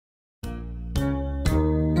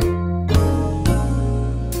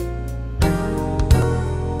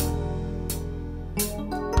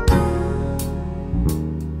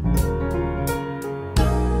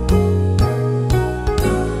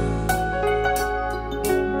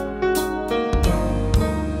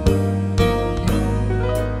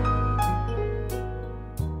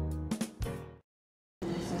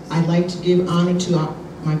to give honor to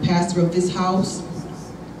my pastor of this house,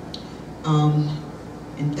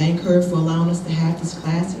 and thank her for allowing us to have this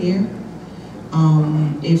class here.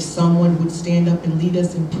 If someone would stand up and lead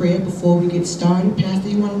us in prayer before we get started. Pastor,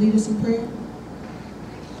 you want to lead us in prayer?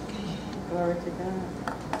 Glory to God.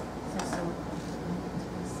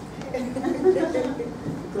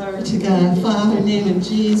 Glory to God. Father, in the name of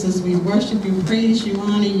Jesus, we worship you, praise you,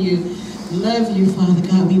 honor you, love you, Father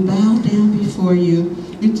God. We bow down before you.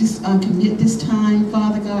 We just commit this time,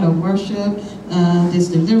 Father God, of worship, this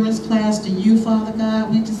deliverance class to you, Father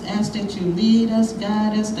God. We just ask that you lead us,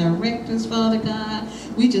 guide us, direct us, Father God.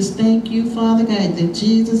 We just thank you, Father God, that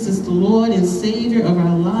Jesus is the Lord and Savior of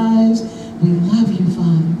our lives. We love you,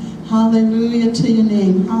 Father. Hallelujah to your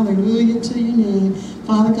name. Hallelujah to your name.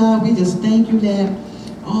 Father God, we just thank you that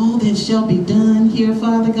all that shall be done here,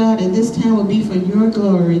 Father God, at this time will be for your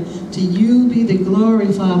glory. To you be the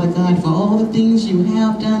glory, Father God, for all the things you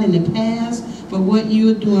have done in the past, for what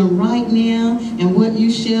you are doing right now, and what you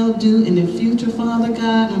shall do in the future, Father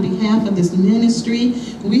God. On behalf of this ministry,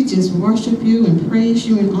 we just worship you and praise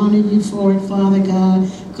you and honor you for it, Father God.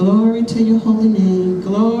 Glory to your holy name.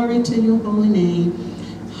 Glory to your holy name.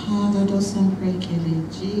 Hallelujah.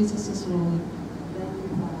 Jesus is Lord.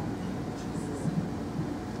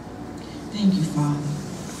 Thank you, Father.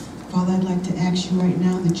 Father, I'd like to ask you right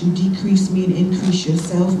now that you decrease me and increase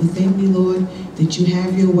yourself within me, Lord, that you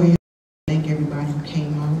have your way. Thank everybody who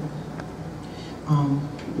came out.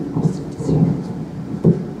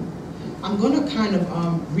 I'm going to kind of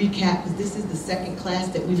recap, because this is the second class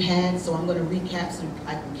that we've had, so I'm going to recap so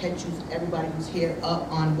I can catch you, everybody who's here, up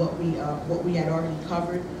on what we had already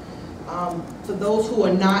covered. For those who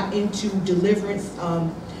are not into deliverance,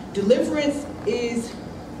 deliverance is...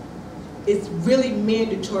 it's really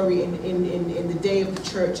mandatory in the day of the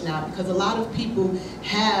church now, because a lot of people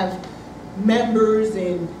have members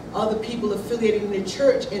and other people affiliated in the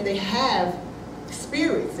church, and they have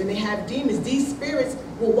spirits and they have demons. These spirits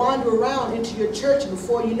will wander around into your church, and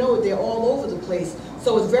before you know it, they're all over the place.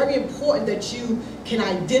 So it's very important that you can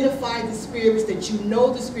identify the spirits, that you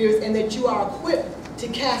know the spirits, and that you are equipped to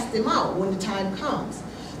cast them out when the time comes.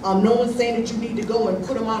 No one's saying that you need to go and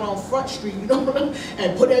put them out on Front Street, you know,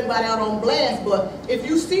 and put everybody out on blast. But if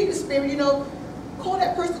you see the spirit, you know, call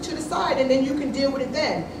that person to the side, and then you can deal with it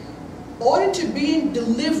then. In order to be in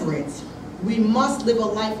deliverance, we must live a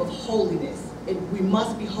life of holiness. We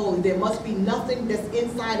must be holy. There must be nothing that's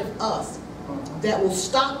inside of us that will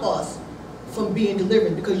stop us from being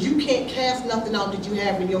delivered, because you can't cast nothing out that you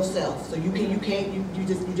have in yourself. So you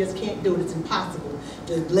just can't do it. It's impossible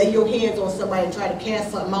to lay your hands on somebody and try to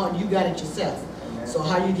cast something out, and you got it yourself. So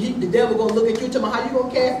how the devil gonna look at you and tell me, how you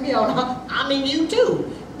gonna cast me out? I mean, you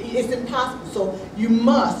too. It's impossible. So you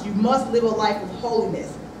must live a life of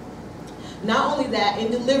holiness. Not only that,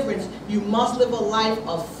 in deliverance, you must live a life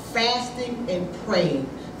of fasting and praying.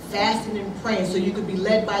 Fasting and praying, so you could be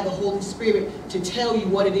led by the Holy Spirit to tell you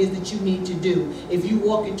what it is that you need to do. If you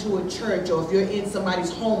walk into a church, or if you're in somebody's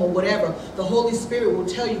home or whatever, the Holy Spirit will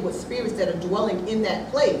tell you what spirits that are dwelling in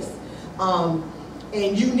that place.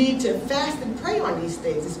 And you need to fast and pray on these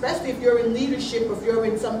things, especially if you're in leadership, or if you're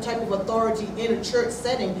in some type of authority in a church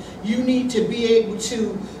setting. You need to be able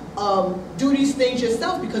to do these things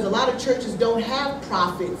yourself, because a lot of churches don't have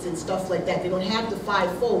prophets and stuff like that. They don't have the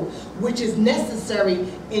fivefold, which is necessary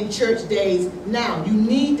in church days now. You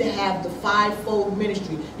need to have the fivefold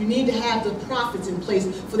ministry. You need to have the prophets in place,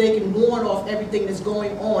 for they can warn off everything that's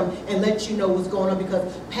going on and let you know what's going on,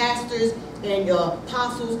 because pastors and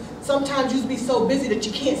apostles, sometimes you be so busy that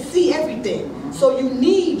you can't see everything. So you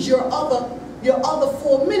need your other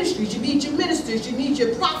four ministries. You need your ministers, you need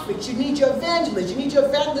your prophets, you need your evangelists, you need your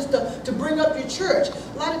evangelists to bring up your church.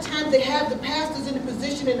 A lot of times they have the pastors in the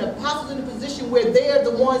position and the apostles in the position where they're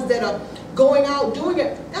the ones that are going out doing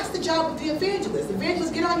it. That's the job of the evangelist.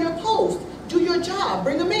 Evangelists, get on your post, do your job,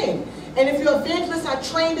 bring them in. And if your evangelists are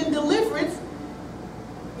trained in deliverance,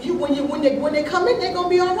 when they come in, they're gonna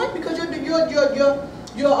be all right, because your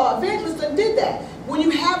evangelist done did that. When you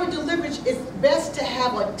have a deliverance, it's best to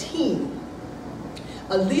have a team.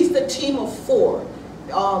 At least a team of 4,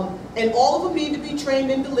 and all of them need to be trained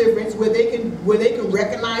in deliverance, where they can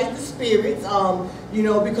recognize the spirits. You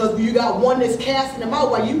know, because you got one that's casting them out.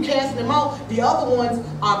 While you casting them out, the other ones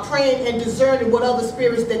are praying and discerning what other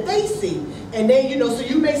spirits that they see. And they, you know, so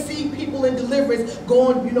you may see people in deliverance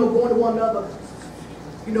going to one another,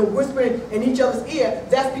 you know, whispering in each other's ear.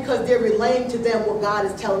 That's because they're relaying to them what God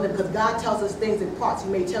is telling them, because God tells us things in parts. He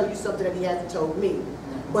may tell you something that he hasn't told me.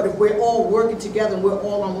 But if we're all working together and we're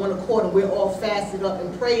all on one accord and we're all fasted up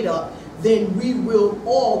and prayed up, then we will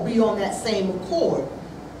all be on that same accord.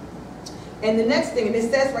 And the next thing, and it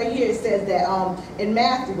says right here, it says that in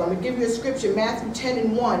Matthew, I'm going to give you a scripture, Matthew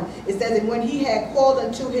 10:1, it says, and when he had called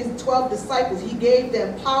unto his 12 disciples, he gave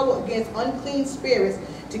them power against unclean spirits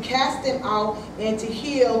to cast them out and to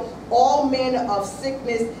heal all manner of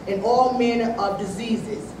sickness and all manner of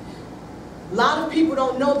diseases. A lot of people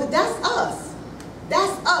don't know that that's us.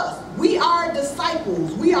 That's us. We are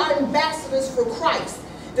disciples. We are ambassadors for Christ.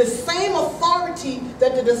 The same authority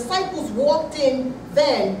that the disciples walked in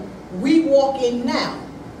then, we walk in now.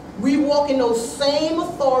 We walk in those same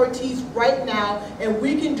authorities right now, and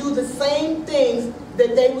we can do the same things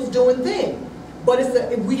that they was doing then. But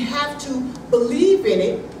we have to believe in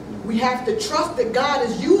it. We have to trust that God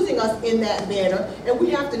is using us in that manner, and we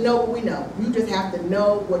have to know what we know. You just have to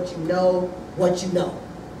know what you know, what you know.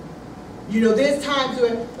 You know, there's times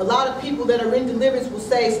where a lot of people that are in deliverance will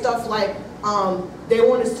say stuff like, they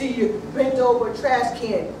want to see you bent over a trash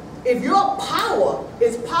can. If your power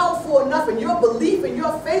is powerful enough and your belief and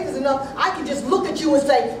your faith is enough, I can just look at you and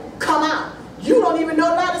say, come out. You don't even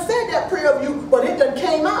know how to say that prayer of you, but it done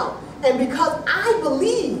came out. And because I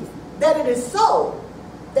believe that it is so,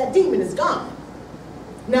 that demon is gone.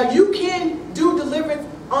 Now you can do deliverance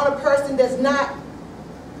on a person that's not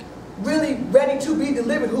really ready to be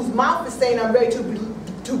delivered, whose mouth is saying I'm ready to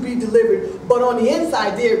be delivered, but on the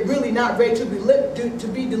inside they're really not ready to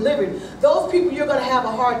be delivered. Those people you're going to have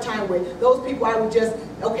a hard time with. Those people I would just,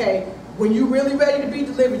 okay, when you're really ready to be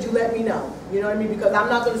delivered, you let me know. You know what I mean? Because I'm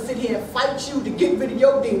not going to sit here and fight you to get rid of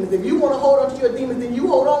your demons. If you want to hold on to your demons, then you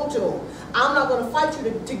hold on to them. I'm not going to fight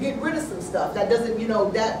you to get rid of some stuff. That doesn't, you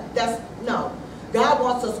know, that's, no. God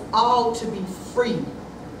wants us all to be free.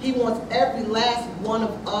 He wants every last one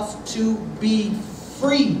of us to be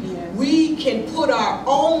free. Yes. We can put our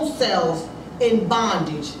own selves in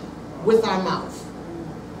bondage with our mouth.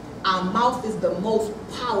 Our mouth is the most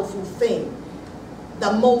powerful thing.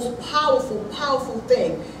 The most powerful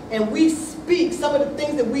thing. And we speak, some of the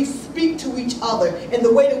things that we speak to each other, and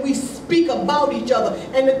the way that we speak about each other,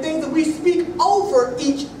 and the things that we speak over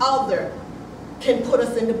each other can put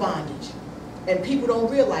us into bondage. And people don't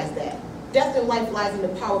realize that. Death and life lies in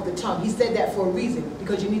the power of the tongue. He said that for a reason,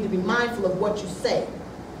 because you need to be mindful of what you say,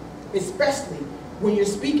 especially when you're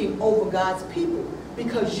speaking over God's people,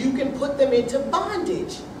 because you can put them into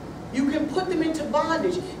bondage. You can put them into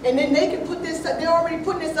bondage, and then they can put this, they're already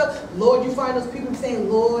putting this up. Lord, you find those people saying,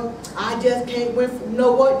 Lord, I just can't win. You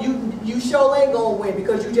know what? You sure ain't gonna win,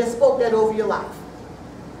 because you just spoke that over your life.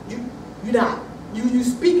 You're not. You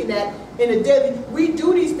speaking that in a daily. We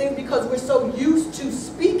do these things because we're so used to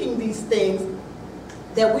speaking these things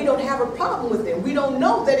that we don't have a problem with them. We don't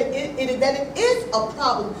know that it is a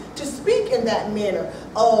problem to speak in that manner.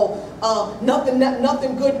 Oh, nothing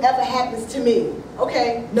good ever happens to me.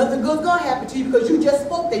 Okay, nothing good's gonna happen to you because you just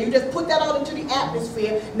spoke that. You just put that out into the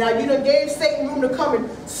atmosphere. Now you done gave Satan room to come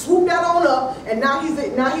and swoop that on up, and now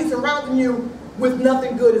he's surrounding you with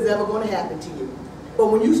nothing good is ever going to happen to you. But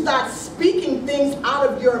when you start speaking things out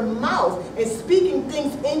of your mouth and speaking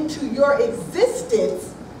things into your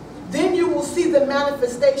existence, then you will see the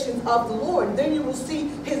manifestations of the Lord. Then you will see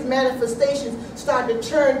his manifestations start to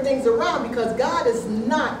turn things around, because God is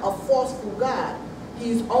not a forceful God.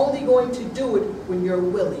 He's only going to do it when you're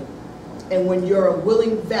willing, and when you're a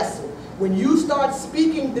willing vessel. When you start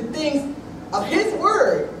speaking the things of his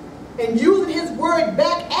word and using his word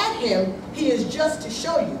back at him, he is just to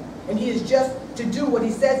show you, and he is just to do what he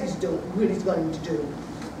says he's doing, what he's going to do.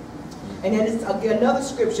 And then it's another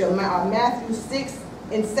scripture, Matthew 6:7.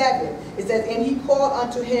 It says, and he called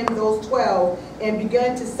unto him those 12, and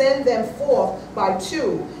began to send them forth by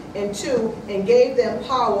two and two, and gave them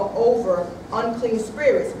power over unclean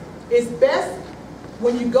spirits. It's best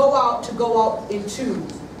when you go out to go out in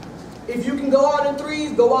twos. If you can go out in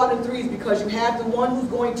threes, go out in threes, because you have the one who's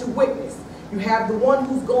going to witness. You have the one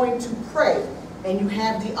who's going to pray. And you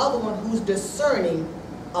have the other one who's discerning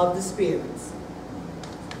of the spirits.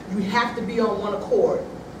 You have to be on one accord.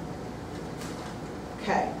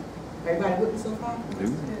 Okay. Everybody with me so far?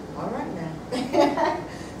 All right now.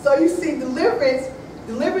 So you see, deliverance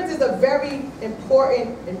is a very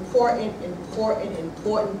important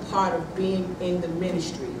part of being in the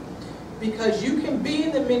ministry. Because you can be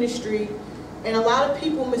in the ministry, and a lot of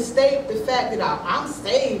people mistake the fact that I'm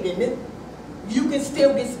saved, and you can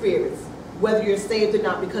still get spirits, whether you're saved or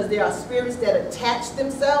not, because there are spirits that attach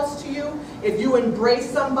themselves to you. If you embrace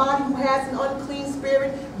somebody who has an unclean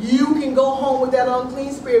spirit, you can go home with that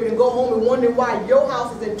unclean spirit and go home and wonder why your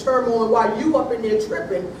house is in turmoil and why you up in there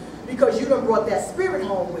tripping, because you done brought that spirit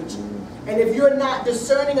home with you. And if you're not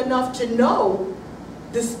discerning enough to know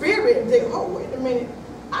the spirit, think, oh, wait a minute,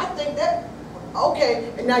 I think that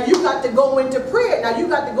Okay, and now you got to go into prayer. Now you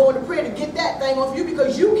got to go into prayer to get that thing off you,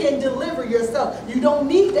 because you can deliver yourself. You don't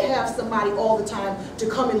need to have somebody all the time to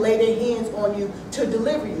come and lay their hands on you to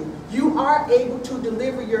deliver you. You are able to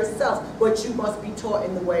deliver yourself, but you must be taught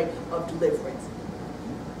in the way of deliverance.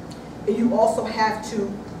 And you also have to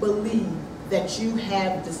believe that you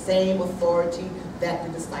have the same authority that the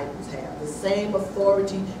disciples have. The same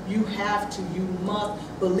authority you have to, you must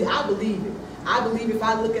believe. I believe it. I believe if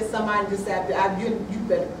I look at somebody and just say, you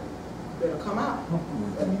better come out.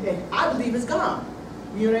 I believe it's gone.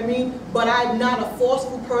 You know what I mean? But I'm not a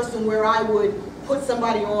forceful person where I would put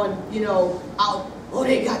somebody on, you know, out, oh,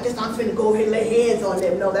 they got this, I'm finna go ahead and lay hands on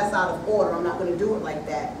them. No, that's out of order. I'm not going to do it like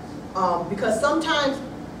that. Because sometimes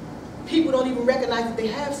people don't even recognize that they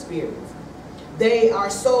have spirits. They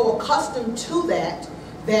are so accustomed to that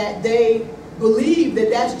they believe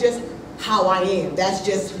that that's just how I am. That's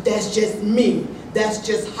just me. That's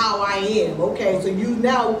just how I am. Okay, so you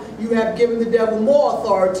have given the devil more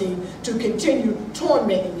authority to continue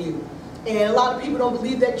tormenting you. And a lot of people don't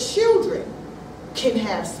believe that children can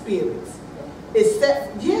have spirits.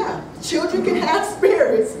 Children can have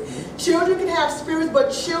spirits. Children can have spirits,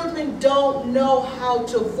 but children don't know how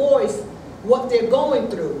to voice what they're going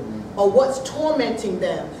through or what's tormenting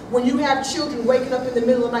them. When you have children waking up in the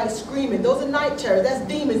middle of the night screaming, those are night terrors. That's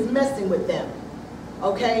demons messing with them.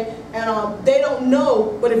 Okay? And they don't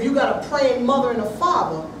know, but if you got a praying mother and a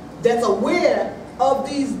father that's aware of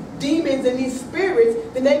these demons and these spirits,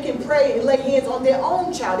 then they can pray and lay hands on their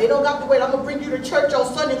own child. They don't got to wait, I'm going to bring you to church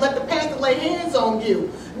on Sunday and let the pastor lay hands on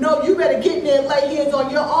you. No, you better get in there and lay hands on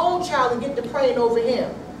your own child and get to praying over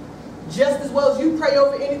him. Just as well as you pray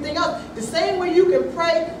over anything else. The same way you can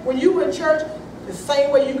pray when you in church, the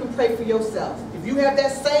same way you can pray for yourself. If you have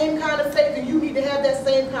that same kind of faith, then you need to have that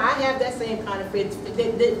same kind. I have that same kind of faith.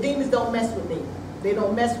 The demons don't mess with me. They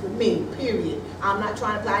don't mess with me, period. I'm not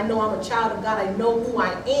trying to play. I know I'm a child of God. I know who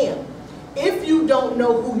I am. If you don't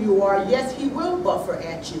know who you are, yes, he will buffer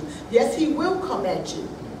at you. Yes, he will come at you.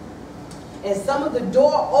 And some of the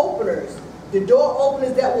door openers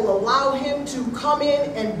that will allow him to come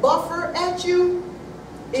in and buffer at you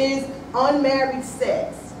is unmarried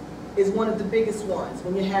sex. Is one of the biggest ones.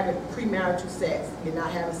 When you're having premarital sex, you're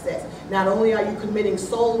not having sex. Not only are you committing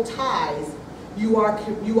soul ties, you are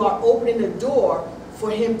opening the door for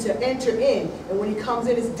him to enter in. And when he comes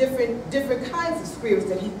in, it's different kinds of spirits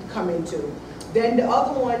that he can come into. Then the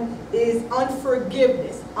other one is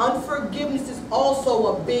unforgiveness. Unforgiveness is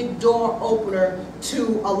also a big door opener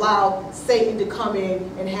to allow Satan to come in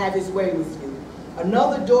and have his way with you.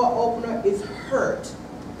 Another door opener is hurt,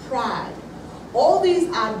 pride. All these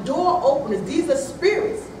are door openers. These are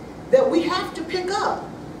spirits that we have to pick up.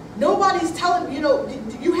 Nobody's telling,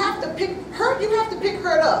 you have to pick hurt. You have to pick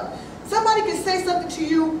hurt up. Somebody can say something to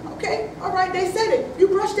you. Okay, all right, they said it. You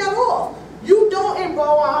brush that off. You don't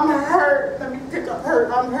involve, I'm hurt. Let me pick up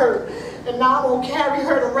hurt. I'm hurt. And now I'm going to carry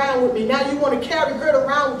hurt around with me. Now you want to carry hurt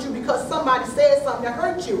around with you because somebody said something that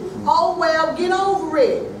hurt you. Oh, well, get over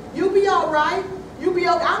it. You'll be all right. You'll be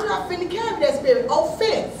okay. I'm not finna carry that spirit.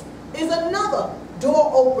 Offense is another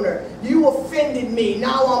door opener. You offended me.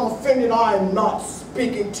 Now I'm offended. I am not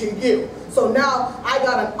speaking to you. So now I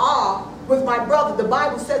got an R with my brother. The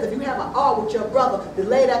Bible says if you have an R with your brother, to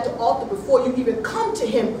lay it at the altar before you even come to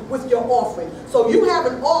him with your offering. So you have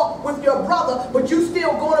an R with your brother, but you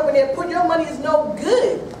still going up in there putting your money is no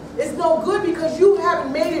good. It's no good because you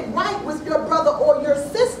haven't made it right with your brother or your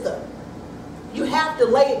sister. You have to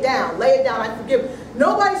lay it down. Lay it down. I forgive.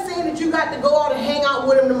 Nobody's saying that you got to go out and hang out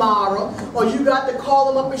with him tomorrow, or you got to call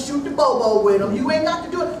him up and shoot the bobo with him. You ain't got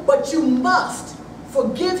to do it, but you must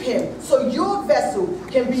forgive him so your vessel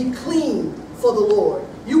can be clean for the Lord.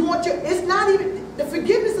 You want it's not even, the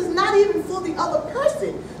forgiveness is not even for the other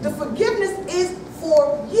person. The forgiveness is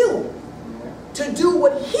for you to do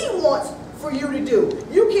what he wants for you to do.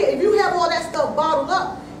 You can't, if you have all that stuff bottled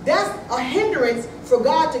up, that's a hindrance for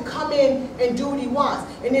God to come in and do what he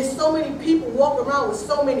wants. And there's so many people walking around with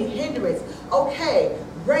so many hindrances. Okay,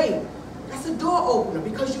 rape. That's a door opener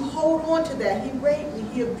because you hold on to that. He raped me.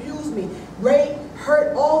 He abused me. Rape,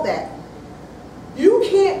 hurt, all that. You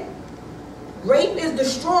can't. Rape is the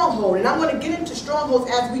stronghold, and I'm going to get into strongholds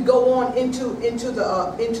as we go on into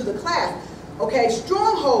the class. Okay,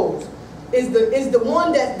 strongholds is the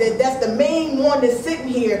one that's the main one that's sitting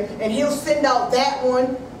here, and he'll send out that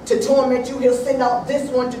one to torment you. He'll send out this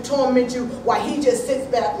one to torment you while he just sits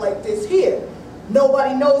back like this here.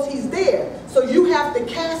 Nobody knows he's there. So you have to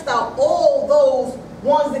cast out all those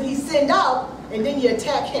ones that he sent out, and then you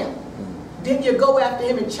attack him. Then you go after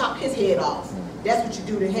him and chop his head off. That's what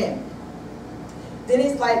you do to him. then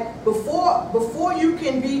it's like before you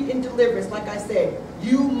can be in deliverance, like I said,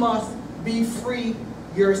 you must be free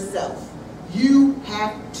yourself. You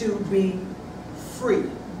have to be free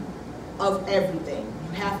of everything.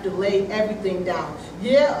 You have to lay everything down.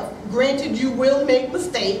 Yeah, granted, you will make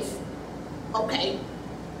mistakes, okay,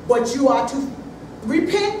 but you are to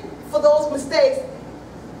repent for those mistakes.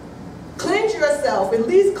 Cleanse yourself, at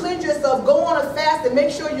least cleanse yourself. Go on a fast and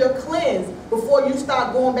make sure you're cleansed before you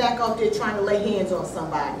start going back out there trying to lay hands on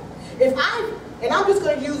somebody. And I'm just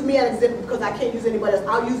going to use me as an example because I can't use anybody else.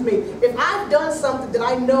 I'll use me. If I've done something that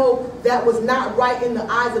I know that was not right in the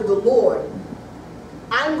eyes of the Lord,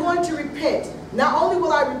 I'm going to repent. Not only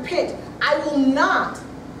will I repent, I will not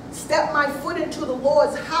step my foot into the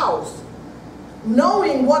Lord's house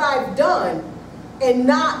knowing what I've done and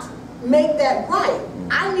not make that right.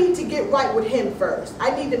 I need to get right with him first.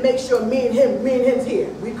 I need to make sure me and him's here.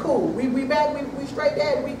 We cool. We back, we straight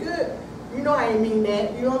there, we good. You know I ain't mean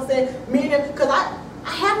that. You know what I'm saying? Me and him, because I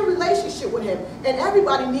have a relationship with him. And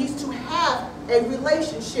everybody needs to have a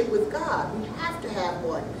relationship with God. We have to have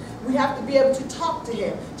one. We have to be able to talk to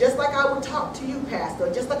him. Just like I would talk to you,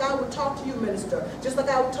 Pastor. Just like I would talk to you, Minister. Just like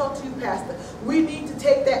I would talk to you, Pastor. We need to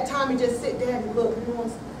take that time and just sit down and look, you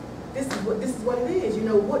know, this is what it is. You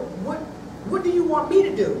know, what do you want me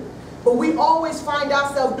to do? But we always find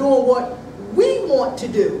ourselves doing what we want to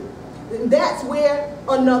do. And that's where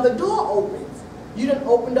another door opens. You done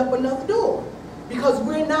opened up another door. Because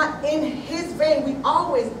we're not in his vein. We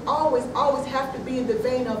always have to be in the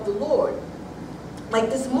vein of the Lord. Like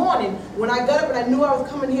this morning, when I got up and I knew I was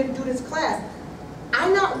coming here to do this class, I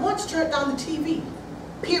not once turned down the TV,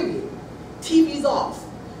 period. TV's off.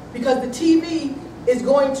 Because the TV is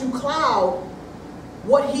going to cloud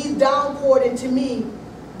what he's downpoured into me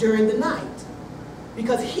during the night.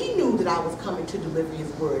 Because he knew that I was coming to deliver his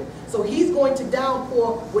word. So he's going to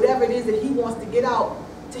downpour whatever it is that he wants to get out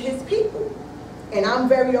to his people. And I'm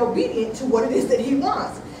very obedient to what it is that he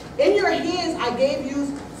wants. In your hands, I gave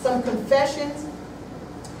you some confessions.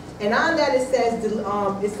 And on that it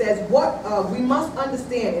says what we must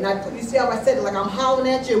understand. And you see how I said it like I'm hollering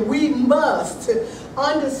at you? We must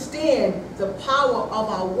understand the power of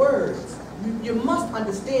our words. You must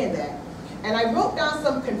understand that. And I wrote down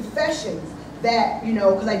some confessions that, you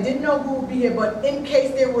know, because I didn't know who would be here, but in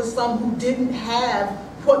case there was some who didn't have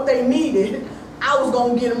what they needed, I was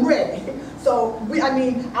going to get them ready. So,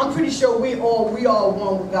 I'm pretty sure we all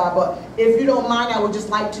one with God, but if you don't mind, I would just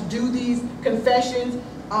like to do these confessions.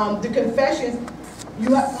 The confessions, you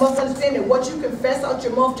must understand that what you confess out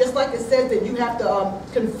your mouth, just like it says that you have to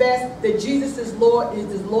confess that Jesus is Lord,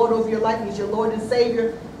 is Lord over your life, He's your Lord and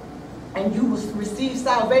Savior, and you will receive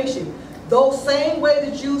salvation. Those same way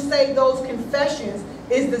that you say those confessions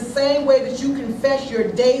is the same way that you confess your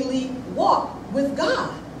daily walk with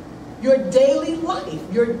God. Your daily life,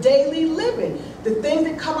 your daily living. The things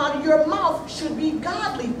that come out of your mouth should be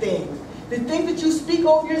godly things. The things that you speak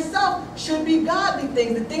over yourself should be godly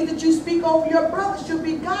things. The things that you speak over your brother should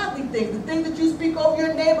be godly things. The things that you speak over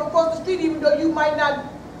your neighbor across the street, even though you might not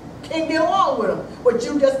can't get along with them, but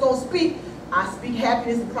you just gonna speak. I speak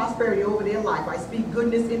happiness and prosperity over their life. I speak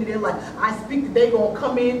goodness into their life. I speak that they're going to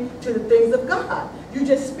come in to the things of God. You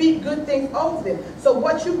just speak good things over them. So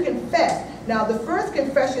what you confess. Now the first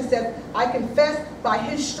confession says, I confess by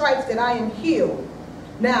his stripes that I am healed.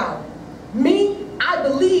 Now, me, I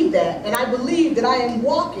believe that. And I believe that I am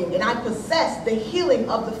walking and I possess the healing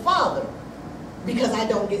of the Father. Because I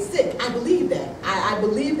don't get sick. I believe that. I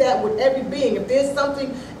believe that with every being. If there's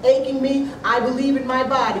something aching me, I believe in my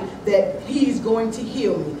body that he's going to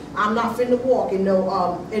heal me. I'm not finna walk in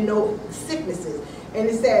no sicknesses. And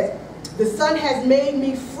it says, the Son has made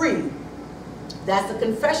me free. That's a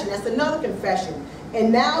confession. That's another confession.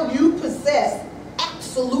 And now you possess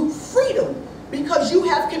absolute freedom. Because you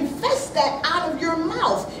have confessed that out of your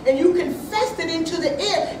mouth. And you confessed it into the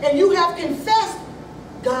air. And you have confessed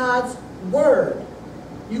God's word.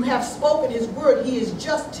 You have spoken his word. He is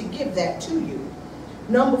just to give that to you.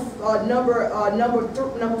 Number 4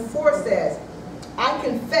 says, I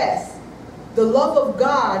confess the love of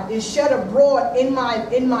God is shed abroad in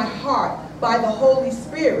my heart by the Holy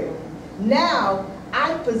Spirit. Now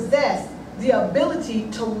I possess the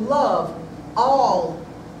ability to love all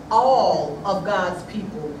of God's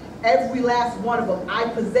people. Every last one of them. I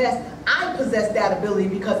possess that ability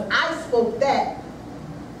because I spoke that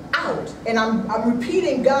out. And I'm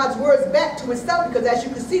repeating God's words back to himself because as you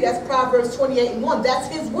can see, that's Proverbs 28:1. That's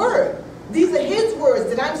his word. These are his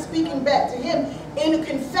words that I'm speaking back to him in a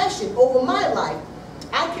confession over my life.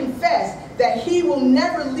 I confess that he will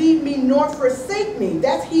never leave me nor forsake me.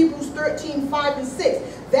 That's Hebrews 13:5 and 6.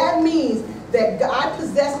 That means that I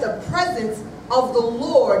possess the presence presence of the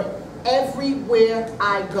Lord everywhere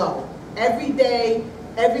I go. Every day,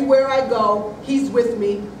 everywhere I go, he's with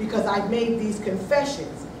me because I've made these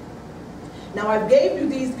confessions. Now, I gave you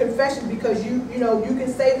these confessions because you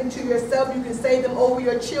can say them to yourself, you can say them over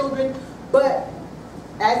your children, but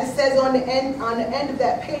as it says on the end of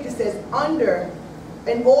that page, it says,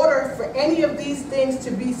 in order for any of these things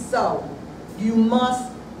to be so, you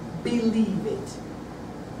must believe it.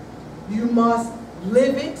 You must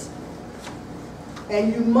live it.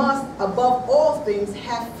 And you must, above all things,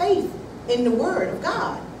 have faith in the Word of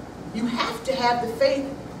God. You have to have the faith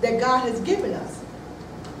that God has given us.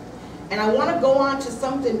 And I want to go on to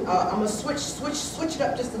something. I'm going to switch it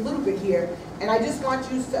up just a little bit here. And I just want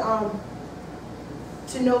you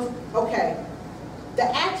to know, okay,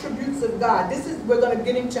 the attributes of God. We're going to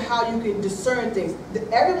get into how you can discern things.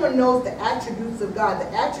 Everyone knows the attributes of God. The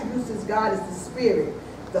attributes of God is the Spirit,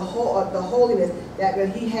 the holiness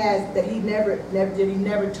that he has, that he's never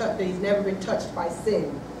been touched by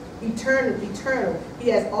sin. Eternal. He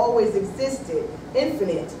has always existed,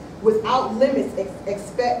 infinite, without limits,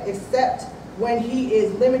 except when he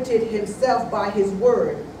is limited himself by his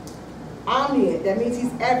word. Omniscient, that means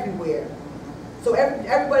he's everywhere. So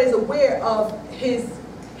everybody's aware of his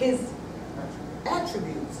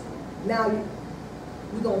attributes. Now,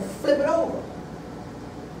 we're going to flip it over.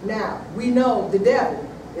 Now, we know the devil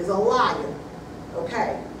is a liar.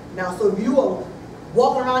 Okay? Now, so if you are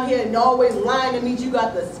walking around here and always lying, that means you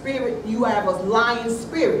got the spirit, you have a lying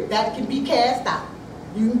spirit. That can be cast out.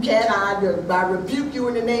 You can cast out, I rebuke you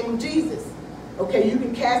in the name of Jesus. Okay, you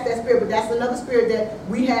can cast that spirit, but that's another spirit that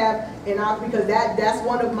we have in our, because that's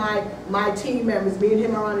one of my team members. Me and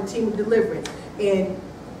him are on a team of deliverance. And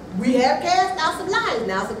we have cast out some lies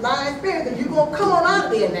now, some lying spirits, and you're going to come on out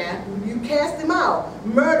of there now. You cast them out.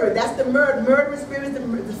 Murder, that's the murderous spirit,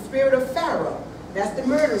 the spirit of Pharaoh. That's the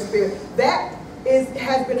murderous spirit. That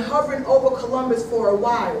has been hovering over Columbus for a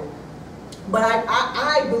while. But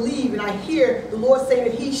I believe and I hear the Lord saying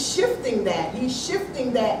that he's shifting that. He's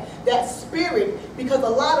shifting that spirit, because a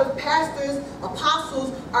lot of pastors,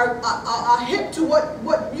 apostles are hip to what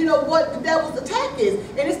the devil's attack is.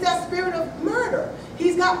 And it's that spirit of murder.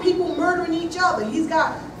 He's got people murdering each other. He's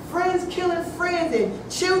got friends killing friends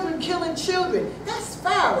and children killing children. That's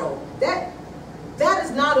Pharaoh. That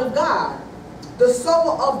is not of God. The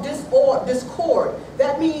sower of discord.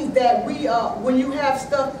 That means that when you have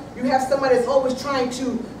stuff, you have somebody that's always trying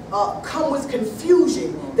to come with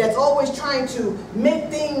confusion. That's always trying to make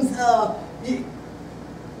things.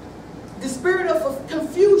 The spirit of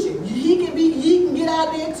confusion. He can get out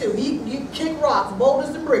of there too. He can kick rocks,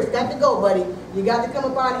 boulders and bricks. Got to go, buddy. You got to come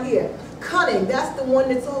up out of here. Cunning. That's the one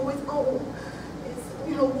that's always woe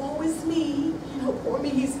is me. Poor me.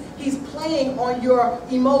 He's playing on your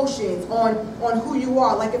emotions, on who you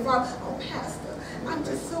are. Like if pastor, I'm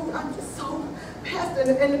just so pastor,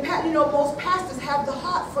 and most pastors have the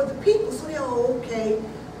heart for the people, so they're okay.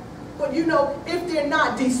 But if they're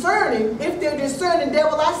not discerning, if they're discerning,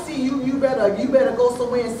 devil, I see you. You better go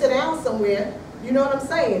somewhere and sit down somewhere. You know what I'm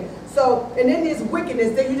saying? So, and then there's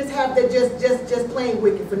wickedness. Then you just have that just plain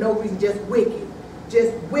wicked for no reason, just wicked.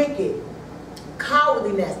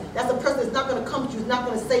 Cowardliness. That's a person that's not going to come to you, is not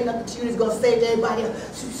going to say nothing to you, is going to say to everybody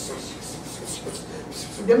else.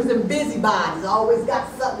 Them some busybodies, always got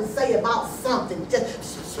something to say about something.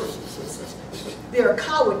 They're a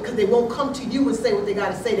coward because they won't come to you and say what they got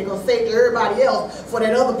to say. They're going to say it to everybody else for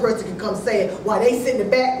that other person can come say it, while they sit in the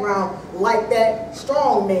background like that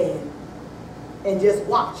strong man and just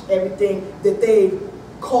watch everything that they've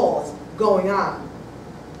caused going on.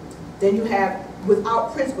 Then you have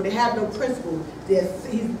without principle. They have no principle. He's a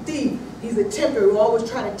thief. He's a tempter who always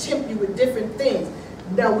trying to tempt you with different things.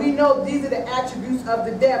 Now we know these are the attributes of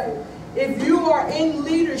the devil. If you are in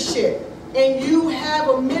leadership and you have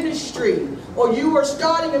a ministry, or you are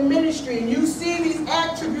starting a ministry and you see these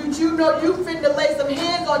attributes, you know you finna lay some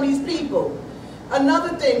hands on these people.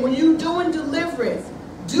 Another thing, when you're doing deliverance,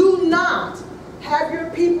 do not have your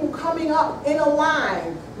people coming up in a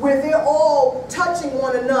line where they're all touching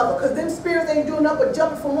one another, because them spirits ain't doing nothing but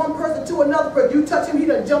jumping from one person to another person. You touch him, he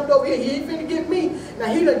done jumped over here. He ain't finna get me.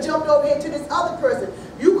 Now he done jumped over here to this other person.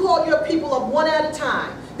 You call your people up one at a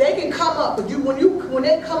time. They can come up, but when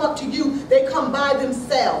they come up to you, they come by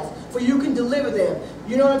themselves, for you can deliver them.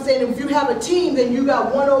 You know what I'm saying? If you have a team, then you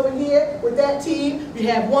got one over here with that team. You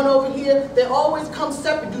have one over here. They always come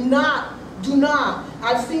separate. Do not.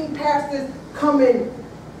 I've seen pastors come and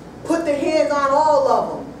put their hands on all of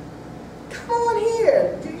them. Come on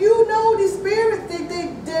here. Do you know these spirits?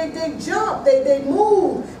 They jump. They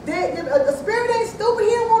move. The spirit ain't stupid.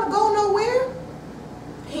 He don't want to go nowhere.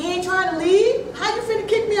 He ain't trying to leave. How you finna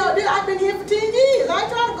kick me out there? I've been 15 years. I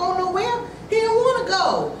ain't trying to go nowhere. He don't want to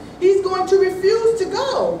go. He's going to refuse to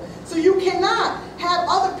go. So you cannot have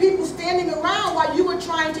other people standing around while you are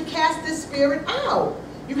trying to cast this spirit out.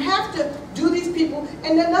 You have to do these people.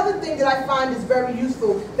 And another thing that I find is very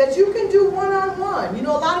useful, that you can do one-on-one. You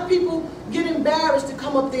know, a lot of people get embarrassed to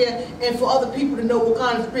come up there and for other people to know what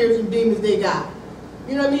kind of spirits and demons they got.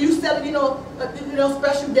 You know what I mean? You sell,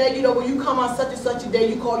 special day, when you come on such and such a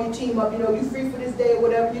day, you call your team up, you free for this day or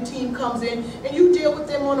whatever, your team comes in, and you deal with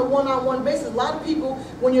them on a one-on-one basis. A lot of people,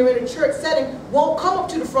 when you're in a church setting, won't come up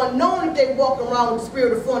to the front knowing that they walk around with the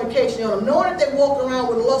spirit of fornication on them, knowing that they walk around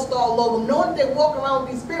with lust all over them, knowing that they walk around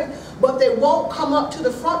with these spirits, but they won't come up to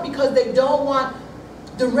the front because they don't want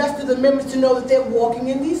the rest of the members to know that they're walking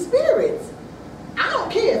in these spirits. I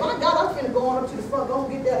don't care. If I'm finna go on up to the front, go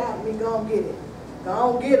and get that out of me, go and get it. Go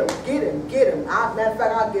on, get him. Matter of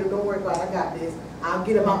fact, I'll get him. Don't worry about it. I got this. I'll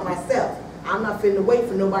get him out myself. I'm not finna wait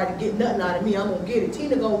for nobody to get nothing out of me. I'm going to get it.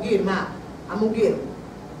 Tina going to get him out. I'm going to get him.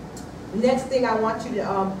 The next thing I want you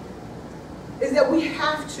to, is that we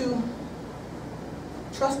have to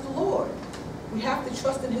trust the Lord. We have to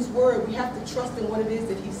trust in His Word. We have to trust in what it is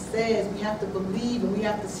that He says. We have to believe, and we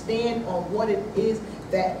have to stand on what it is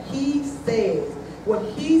that He says. What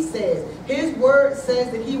He says. His Word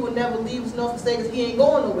says that He will never leave us nor forsake us. He ain't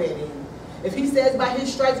going nowhere then. If He says by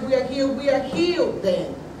His stripes we are healed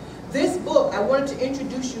then. This book, I wanted to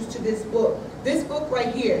introduce you to this book. This book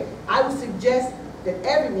right here, I would suggest that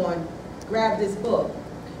everyone grab this book.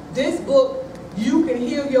 This book, you can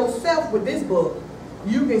heal yourself with this book.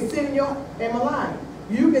 You can sit in your, am I lying?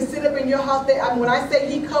 You can sit up in your house. When I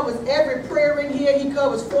say He covers every prayer in here, He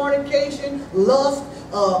covers fornication, lust,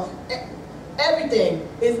 everything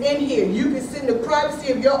is in here. You can sit in the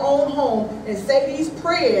privacy of your own home and say these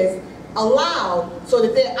prayers aloud so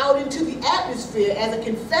that they're out into the atmosphere as a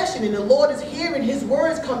confession, and the Lord is hearing His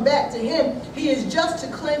words come back to Him. He is just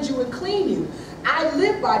to cleanse you and clean you. I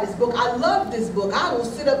live by this book. I love this book. I will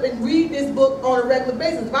sit up and read this book on a regular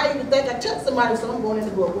basis. If I even think I touched somebody, so I'm going in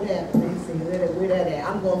the book. What happened? Let me see. Where that at?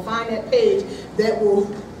 I'm going to find that page that will...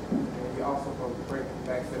 And you also go break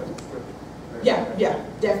back to the scripture. Yeah,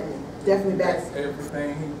 definitely. Definitely backs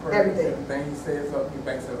everything He prays, everything He says up, He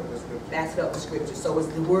backs up with the scripture. Backs it up with scripture. So it's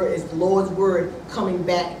the word, it's the Lord's word coming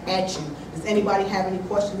back at you. Does anybody have any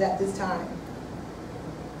questions at this time?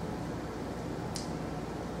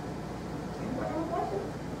 Anybody have a question?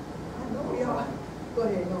 I know we are. Go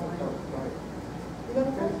ahead, go ahead. You got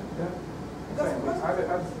a question? Yeah. You got some questions?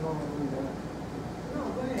 I just normally read that. No,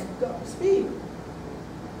 go ahead. Go. Speak.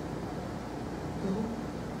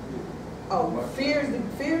 Oh, fear is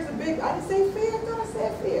the big, I didn't say fear, I thought I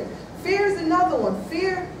said fear. Fear is another one.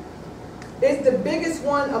 Fear is the biggest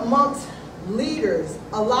one amongst leaders.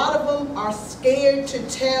 A lot of them are scared to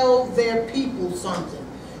tell their people something.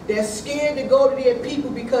 They're scared to go to their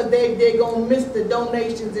people because they're going to miss the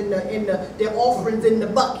donations and their offerings in the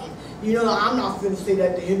bucket. I'm not going to say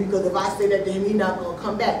that to him because if I say that to him, he's not going to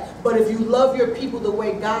come back. But if you love your people the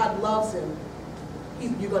way God loves him,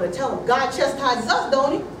 you're going to tell him. God chastises us,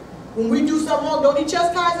 don't He? When we do something wrong, don't He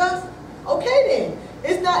chastise us? Okay then.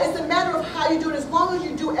 It's a matter of how you do it. As long as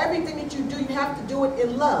you do everything that you do, you have to do it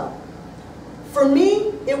in love. For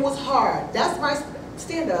me, it was hard. That's my,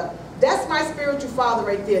 stand up. That's my spiritual father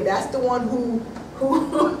right there. That's the one who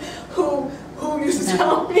used to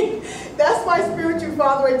tell me. That's my spiritual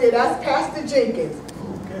father right there. That's Pastor Jenkins.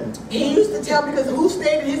 He used to tell me, because who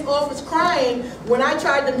stayed in his office crying when I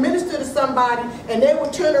tried to minister to somebody and they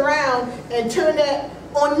would turn around and turn that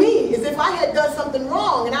on me as if I had done something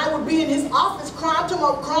wrong, and I would be in his office crying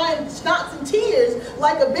snots and tears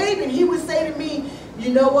like a baby, and he would say to me, you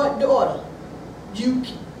know what, daughter,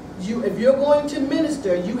 if you're going to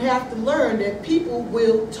minister, you have to learn that people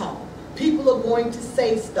will talk. People are going to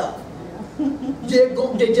say stuff. They're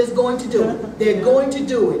just going to do it. They're going to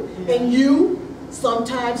do it. And you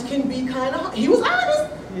sometimes can be kind of, he was honest.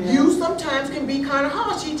 Yeah. You sometimes can be kind of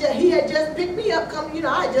harsh. He had just picked me up,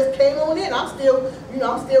 I just came on in. I'm still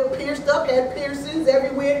pierced up, had piercings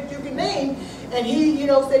everywhere that you can name. And he,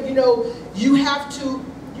 said,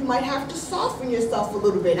 you might have to soften yourself a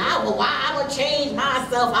little bit. I'm gonna change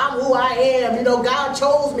myself. I'm who I am. God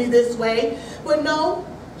chose me this way. But no,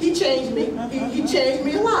 He changed me. He changed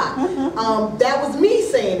me a lot. That was me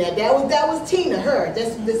saying that. That was Tina, her.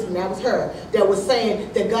 That was her that was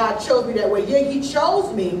saying that God chose me that way. Yeah, He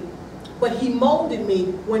chose me, but He molded me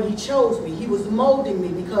when He chose me. He was molding me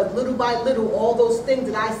because little by little, all those things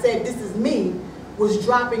that I said, this is me, was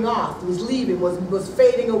dropping off, was leaving, was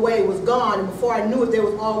fading away, was gone. And before I knew it, they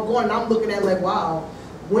was all gone. And I'm looking at it like, wow,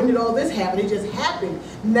 when did all this happen? It just happened.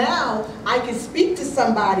 Now I can speak to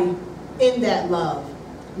somebody in that love.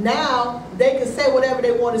 Now they can say whatever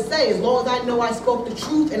they want to say. As long as I know I spoke the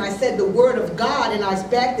truth and I said the word of God and I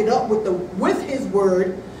backed it up with his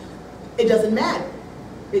word, it doesn't matter.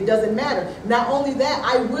 It doesn't matter. Not only that,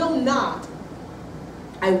 I will not,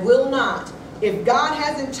 if God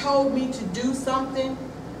hasn't told me to do something,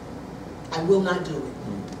 I will not do it.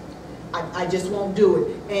 I just won't do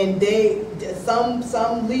it. And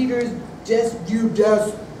some leaders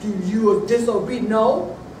you are disobedient.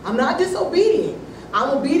 No, I'm not disobedient.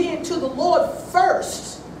 I'm obedient to the Lord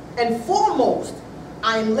first and foremost.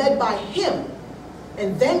 I am led by him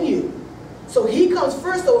and then you. So he comes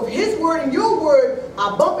first. So if his word and your word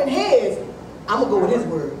are bumping heads, I'm going to go with his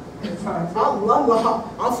word. I'm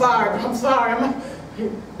sorry.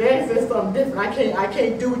 Dad said something different. I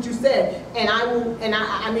can't do what you said. And I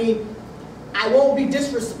won't be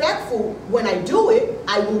disrespectful when I do it.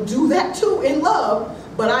 I will do that too in love.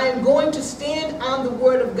 But I am going to stand on the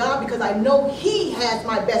word of God because I know he has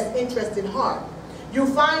my best interest in heart. You'll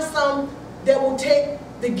find some that will take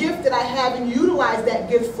the gift that I have and utilize that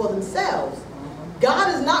gift for themselves. God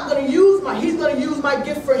is not going to he's going to use my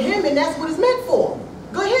gift for him, and that's what it's meant for.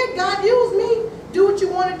 Go ahead, God, use me. Do what you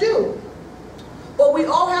want to do. But we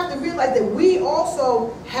all have to realize that we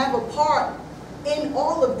also have a part in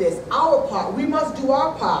all of this. Our part. We must do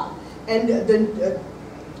our part. And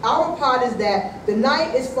our part is that the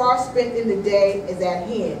night is far spent and the day is at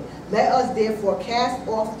hand. Let us therefore cast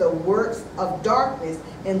off the works of darkness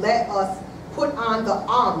and let us put on the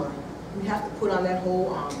armor. We have to put on that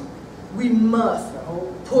whole armor. We must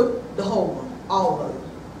put the whole one, all of it,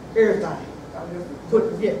 everything.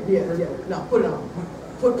 Put it on.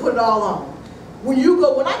 Put it all on. When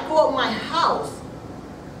I go up my house,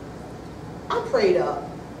 I'm prayed up.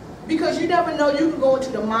 Because you never know, you can go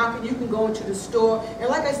into the market, you can go into the store, and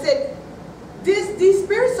like I said, these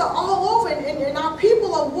spirits are all over, and our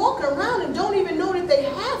people are walking around and don't even know that they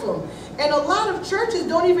have them. And a lot of churches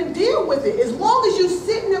don't even deal with it. As long as you're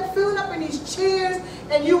sitting there filling up in these chairs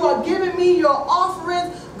and you are giving me your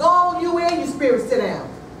offerings, go on you and your spirit sit down.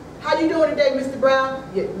 How you doing today, Mr. Brown?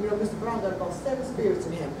 Yeah, Mr. Brown got about 7 spirits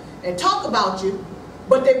in him. And talk about you,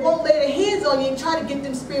 but they won't lay their hands on you and try to get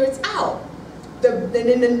them spirits out.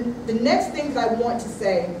 The next thing that I want to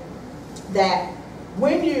say, that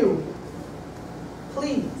when you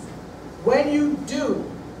do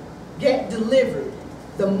get delivered,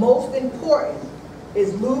 the most important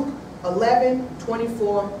is Luke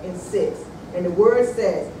 11:24-6. And the word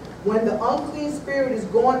says, when the unclean spirit is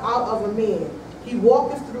gone out of a man, he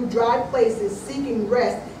walketh through dry places seeking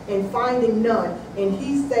rest and finding none. And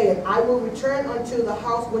he saith, I will return unto the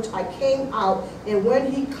house which I came out. And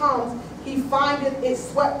when he comes, he findeth it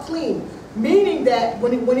swept clean. Meaning that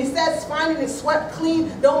when he says finding it swept clean,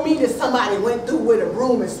 don't mean that somebody went through with a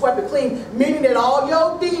broom and swept it clean. Meaning that all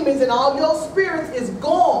your demons and all your spirits is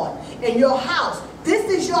gone in your house. This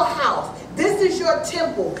is your house. This is your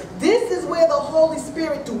temple. This is where the Holy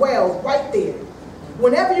Spirit dwells, right there.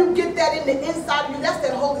 Whenever you get that in the inside of you, that's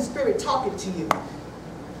that Holy Spirit talking to you.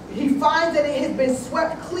 He finds that it has been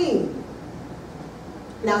swept clean.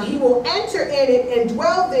 Now he will enter in it and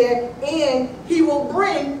dwell there, and he will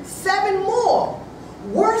bring 7 more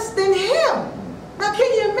worse than him. Now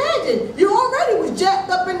can you imagine? You already was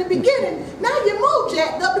jacked up in the beginning. Now you're more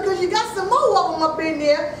jacked up because you got some more of them up in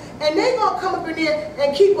there, and they're going to come up in there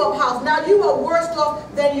and keep up house. Now you are worse off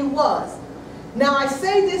than you was. Now I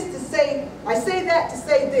say that to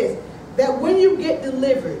say this, that when you get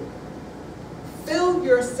delivered, fill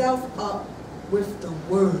yourself up with the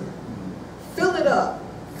word. Fill it up.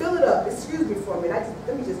 Fill it up. Excuse me for a minute.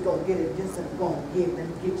 Let me just go and get it. Just go and get it. Let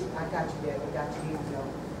me get you. I got you there. I got you here.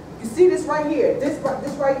 You see this right here. This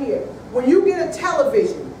right here. When you get a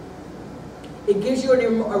television, it gives you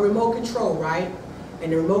a remote control, right?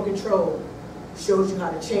 And the remote control shows you how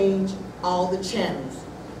to change all the channels.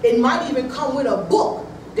 It might even come with a book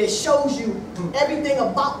that shows you everything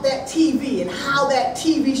about that TV and how that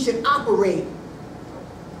TV should operate.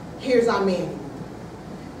 Here's our manual.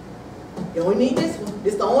 You only need this one.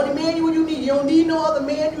 This is the only manual you need. You don't need no other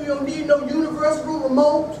manual. You don't need no universal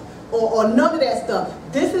remote or none of that stuff.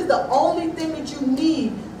 This is the only thing that you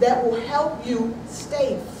need that will help you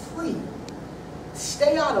stay free.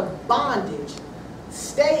 Stay out of bondage.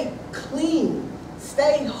 Stay clean.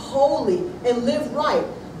 Stay holy and live right.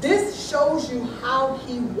 This shows you how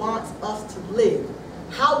he wants us to live.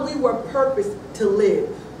 How we were purposed to live.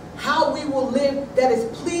 How we will live that is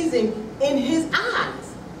pleasing in his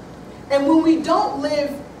eyes. And when we don't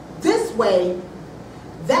live this way,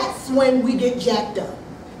 that's when we get jacked up.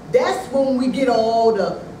 That's when we get all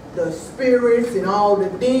the spirits and all the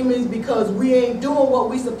demons, because we ain't doing what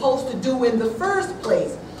we're supposed to do in the first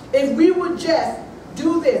place. If we would just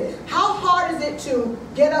Do this. How hard is it to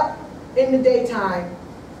get up in the daytime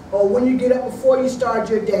or when you get up before you start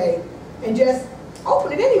your day and just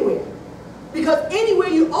open it anywhere? Because anywhere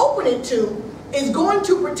you open it to is going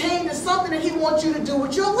to pertain to something that he wants you to do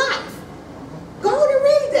with your life. Go and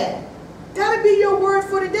read that. That'll be your word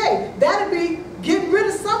for the day. That'll be getting rid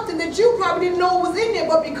of something that you probably didn't know was in there,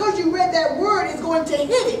 but because you read that word, it's going to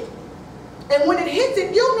hit it. And when it hits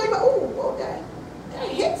it, you'll know, oh, that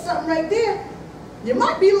hit something right there. You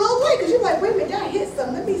might be a little late because you're like, wait a minute, that hit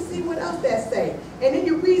something. Let me see what else that say. And then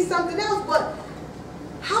you read something else, but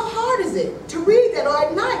how hard is it to read that? Or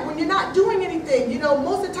at night when you're not doing anything? You know,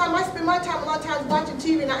 most of the time I spend my time a lot of times watching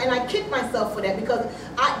TV, and I kick myself for that because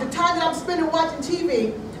the time that I'm spending watching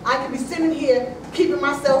TV, I can be sitting here keeping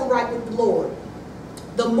myself right with the Lord.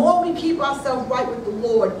 The more we keep ourselves right with the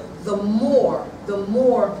Lord, the more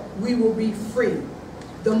we will be free.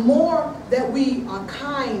 The more that we are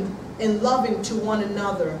kind and loving to one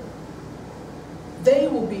another, they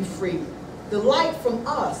will be free. The light from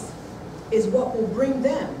us is what will bring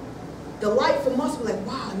them. The light from us will be like,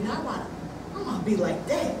 wow, you know, I want to be like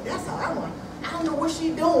that. That's how I want. I don't know what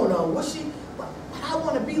she's doing or but I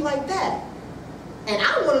want to be like that. And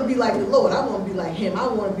I want to be like the Lord. I want to be like him. I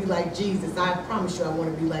want to be like Jesus. I promise you I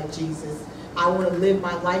want to be like Jesus. I want to live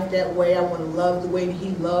my life that way. I want to love the way that he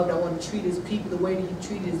loved. I want to treat his people the way that he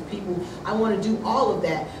treated his people. I want to do all of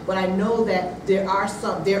that. But I know that there are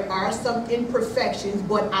some imperfections,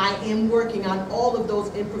 but I am working on all of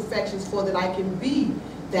those imperfections so that I can be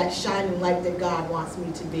that shining light that God wants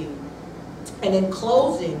me to be. And in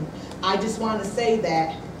closing, I just want to say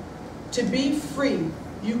that to be free,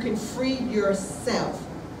 you can free yourself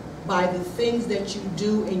by the things that you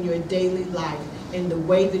do in your daily life, in the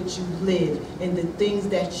way that you live, in the things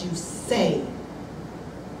that you say.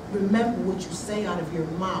 Remember what you say out of your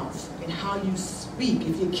mouth and how you speak.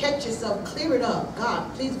 If you catch yourself, clear it up.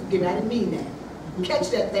 God, please forgive me, I didn't mean that.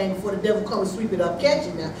 Catch that thing before the devil comes and sweep it up. Catch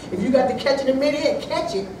it now. If you got to catch it in mid-air,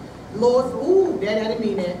 catch it. Lord, ooh, I didn't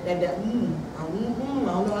mean that. I don't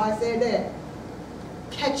know how I said that.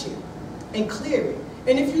 Catch it and clear it.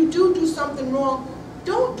 And if you do something wrong,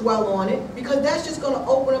 don't dwell on it, because that's just going to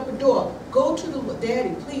open up a door. Go to the Lord.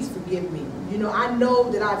 Daddy, please forgive me. You know, I know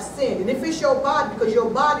that I've sinned. And if it's your body, because your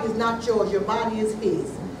body is not yours, your body is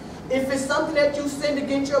his. If it's something that you sinned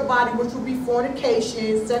against your body, which would be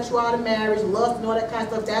fornication, sexual out of marriage, lust, and all that kind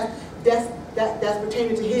of stuff, that's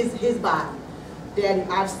pertaining to his body. Daddy,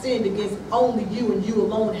 I've sinned against only you, and you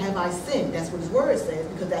alone have I sinned. That's what his word says,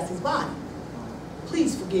 because that's his body.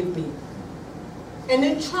 Please forgive me. And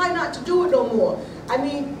then try not to do it no more. I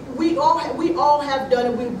mean, we all have done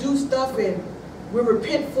it. We'll do stuff and we'll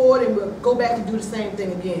repent for it and we'll go back and do the same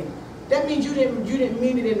thing again. That means you didn't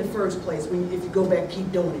mean it in the first place if you go back and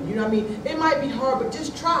keep doing it. You know what I mean? It might be hard, but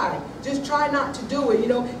just try. Just try not to do it, you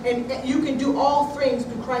know. And you can do all things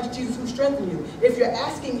through Christ Jesus who strengthens you. If you're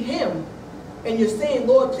asking him and you're saying,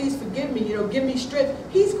 Lord, please forgive me, you know, give me strength,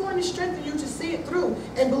 he's going to strengthen you to see it through.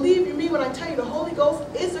 And believe you me when I tell you, the Holy Ghost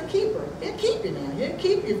is a keeper. He'll keep you now. He'll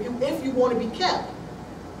keep you if you want to be kept.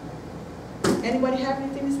 Anybody have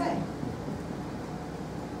anything to say?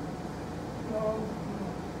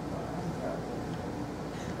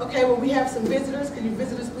 Okay, well, we have some visitors. Could you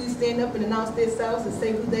visitors please stand up and announce themselves and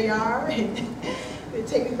say who they are and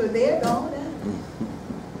take it from there? Go on now.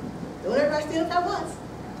 Don't everybody stand up at once.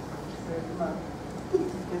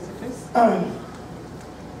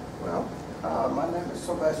 Well, my name is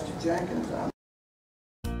Sylvester Jenkins. I'm